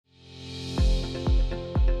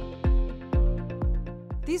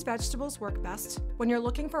These vegetables work best when you're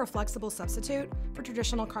looking for a flexible substitute for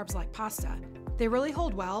traditional carbs like pasta. They really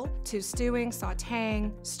hold well to stewing,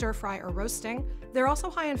 sautéing, stir fry, or roasting. They're also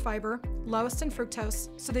high in fiber, lowest in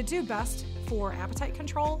fructose, so they do best for appetite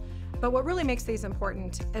control. But what really makes these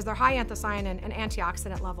important is their high anthocyanin and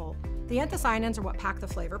antioxidant level. The anthocyanins are what pack the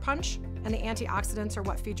flavor punch, and the antioxidants are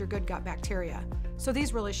what feed your good gut bacteria. So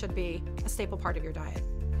these really should be a staple part of your diet.